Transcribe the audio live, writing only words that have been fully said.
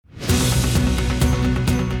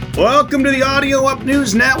Welcome to the Audio Up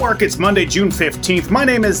News Network. It's Monday, June 15th. My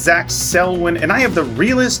name is Zach Selwyn, and I have the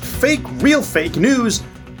realest real fake news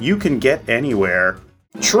you can get anywhere.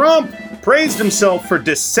 Trump praised himself for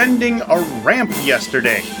descending a ramp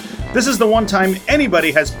yesterday. This is the one time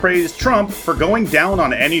anybody has praised Trump for going down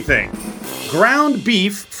on anything. Ground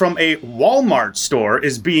beef from a Walmart store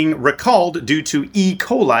is being recalled due to E.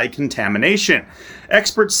 coli contamination.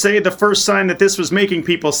 Experts say the first sign that this was making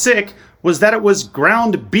people sick was that it was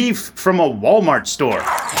ground beef from a Walmart store.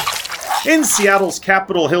 In Seattle's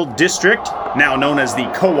Capitol Hill district, now known as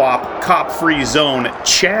the Co-op Cop-Free Zone,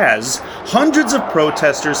 Chaz, hundreds of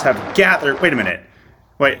protesters have gathered.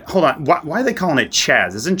 Wait, hold on. Why are they calling it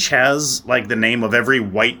Chaz? Isn't Chaz like the name of every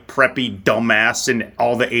white, preppy dumbass in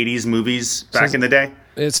all the 80s movies back in the day?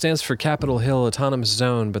 It stands for Capitol Hill Autonomous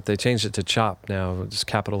Zone, but they changed it to CHOP now. It's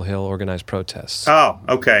Capitol Hill Organized Protests. Oh,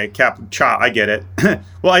 okay. CHOP, I get it.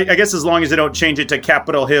 Well, I guess as long as they don't change it to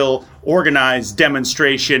Capitol Hill Organized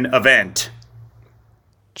Demonstration Event.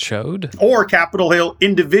 Choad? Or Capitol Hill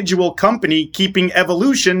Individual Company Keeping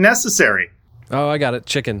Evolution Necessary. Oh, I got it.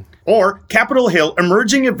 Chicken. Or Capitol Hill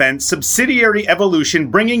Emerging Event Subsidiary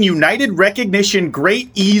Evolution Bringing United Recognition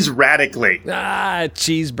Great Ease Radically.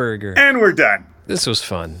 Cheeseburger. And we're done. This was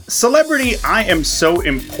fun. Celebrity I Am So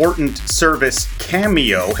Important service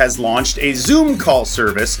Cameo has launched a Zoom call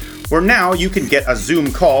service where now you can get a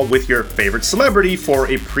Zoom call with your favorite celebrity for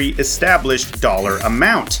a pre-established dollar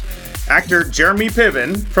amount. Actor Jeremy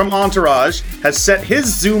Piven from Entourage has set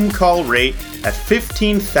his Zoom call rate at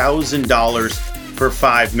 $15,000 for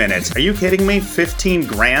 5 minutes. Are you kidding me? 15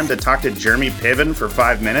 grand to talk to Jeremy Piven for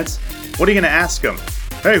 5 minutes? What are you going to ask him?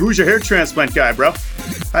 Hey, who's your hair transplant guy, bro?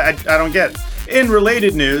 I don't get it. In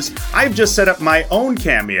related news, I've just set up my own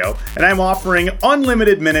Cameo, and I'm offering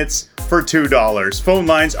unlimited minutes for $2. Phone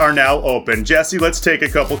lines are now open. Jesse, let's take a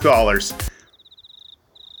couple callers.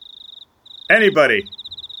 Anybody?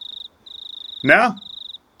 No?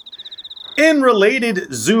 In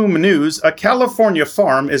related Zoom news, a California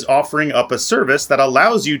farm is offering up a service that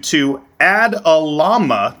allows you to add a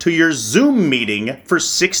llama to your Zoom meeting for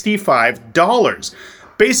 $65.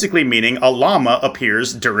 Basically meaning a llama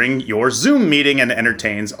appears during your Zoom meeting and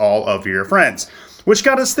entertains all of your friends. Which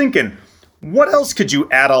got us thinking, what else could you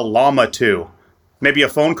add a llama to? Maybe a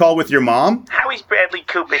phone call with your mom? How is Bradley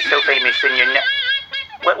Cooper so famous in your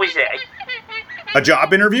What was that? A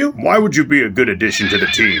job interview? Why would you be a good addition to the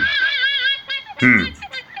team?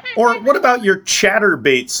 Or what about your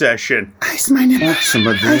chatterbait session? Ice my nipples. Some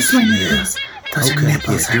of Ice my nipples. Those are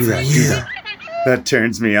nipples do that. That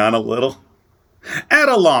turns me on a little. Add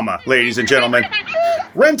a llama, ladies and gentlemen.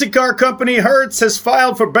 Rent-a-car company Hertz has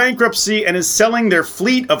filed for bankruptcy and is selling their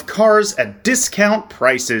fleet of cars at discount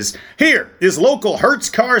prices. Here is local Hertz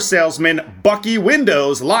car salesman Bucky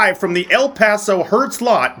Windows live from the El Paso Hertz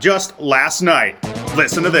lot just last night.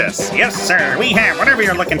 Listen to this. Yes, sir. We have whatever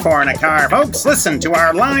you're looking for in a car, folks. Listen to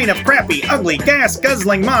our line of crappy, ugly,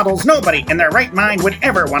 gas-guzzling models nobody in their right mind would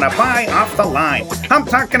ever want to buy off the line. I'm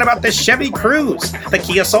talking about the Chevy Cruze, the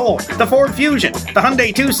Kia Soul, the Ford Fusion, the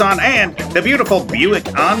Hyundai Tucson, and the beautiful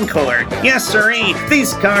Buick Encore. Yes, sirree.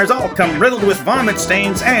 These cars all come riddled with vomit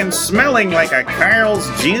stains and smelling like a Carl's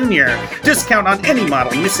Jr. Discount on any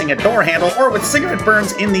model missing a door handle or with cigarette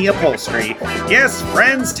burns in the upholstery. Yes,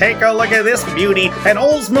 friends, take a look at this beauty. An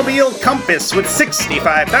Oldsmobile Compass with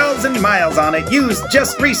 65,000 miles on it, used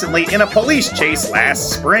just recently in a police chase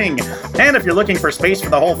last spring. And if you're looking for space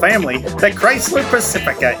for the whole family, the Chrysler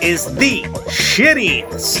Pacifica is the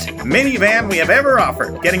shittiest minivan we have ever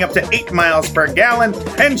offered, getting up to 8 miles per gallon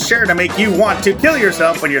and sure to make you want to kill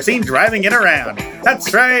yourself when you're seen driving it around.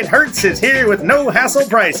 That's right, Hertz is here with no hassle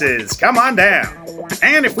prices. Come on down.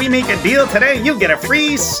 And if we make a deal today, you get a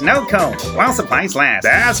free snow cone while supplies last.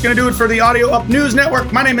 That's going to do it for the Audio Up News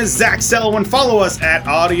Network. My name is Zach Selwyn. Follow us at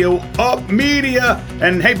Audio Up Media.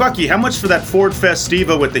 And hey, Bucky, how much for that Ford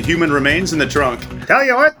Festiva with the human remains in the trunk? Tell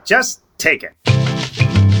you what, just take it.